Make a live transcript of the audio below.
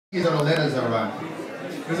These are the letters I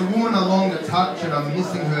write. There's a woman I long to touch and I'm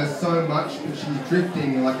missing her so much that she's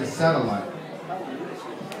drifting like a satellite.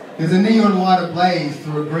 There's a neon light ablaze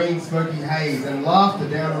through a green smoky haze and laughter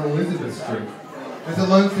down on Elizabeth Street. There's a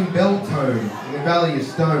lonesome bell tone in the valley of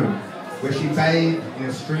stone where she bathed in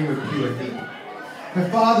a stream of pure heat. Her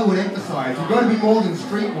father would emphasise, you've got to be more than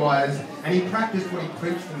streetwise, and he practised what he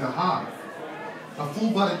preached from the heart. A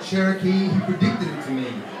full-blooded Cherokee, he predicted it to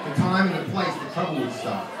me, the time and the place the trouble would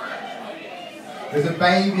start. There's a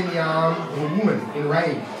babe in the arm of a woman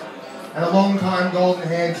enraged, and a long-time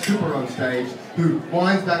golden-haired stripper on stage who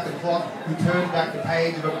winds back the clock, who turns back the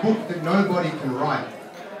page of a book that nobody can write.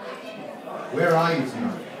 Where are you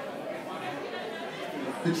tonight?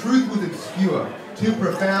 The truth was obscure, too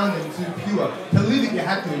profound and too pure. To live it you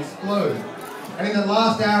had to explode. And in the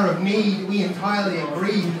last hour of need, we entirely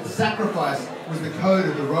agreed that sacrifice was the code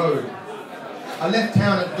of the road. I left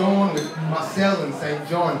town at dawn with Marcel and St.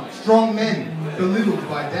 John, strong men, belittled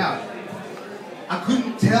by doubt. I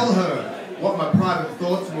couldn't tell her what my private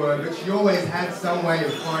thoughts were, but she always had some way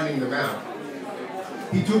of finding them out.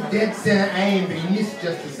 He took dead center aim, but he missed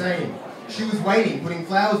just the same. She was waiting, putting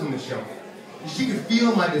flowers on the shelf. She could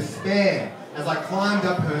feel my despair as I climbed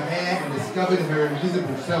up her hair and discovered her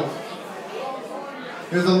invisible self.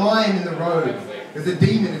 There's a lion in the road. There's a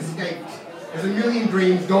demon escaped. There's a million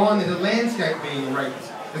dreams gone. There's a landscape being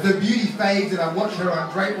raped. As her beauty fades and I watch her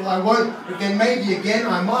undrape, well, I won't, but then maybe again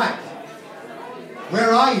I might.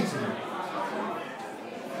 Where are you tonight?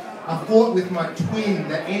 I fought with my twin,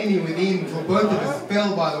 that enemy within, till both of us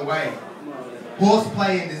fell by the way.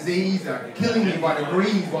 Horseplay and disease are killing me by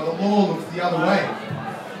degrees while the law looks the other way.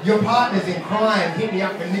 Your partners in crime hit me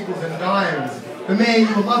up for nickels and dimes. The man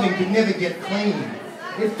you were loving could never get clean.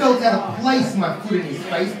 It felt out of place, my foot in his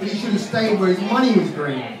face, but he should have stayed where his money was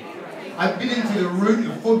green. I bit into the root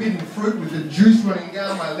of forbidden fruit with the juice running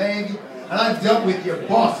down my leg, and I dealt with your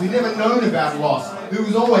boss, who'd never known about loss, who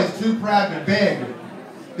was always too proud to beg.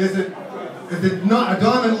 There's a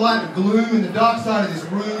diamond light of gloom in the dark side of this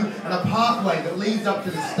room, and a pathway that leads up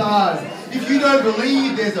to the stars. If you don't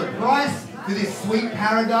believe there's a price to this sweet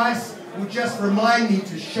paradise, will just remind me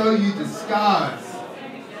to show you the scars.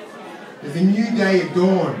 There's a new day at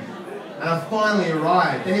dawn, and I've finally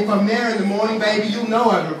arrived. And if I'm there in the morning, baby, you'll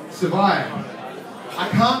know I've survived. I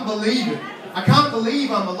can't believe it. I can't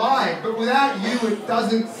believe I'm alive, but without you, it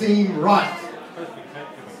doesn't seem right.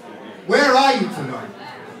 Where are you tonight?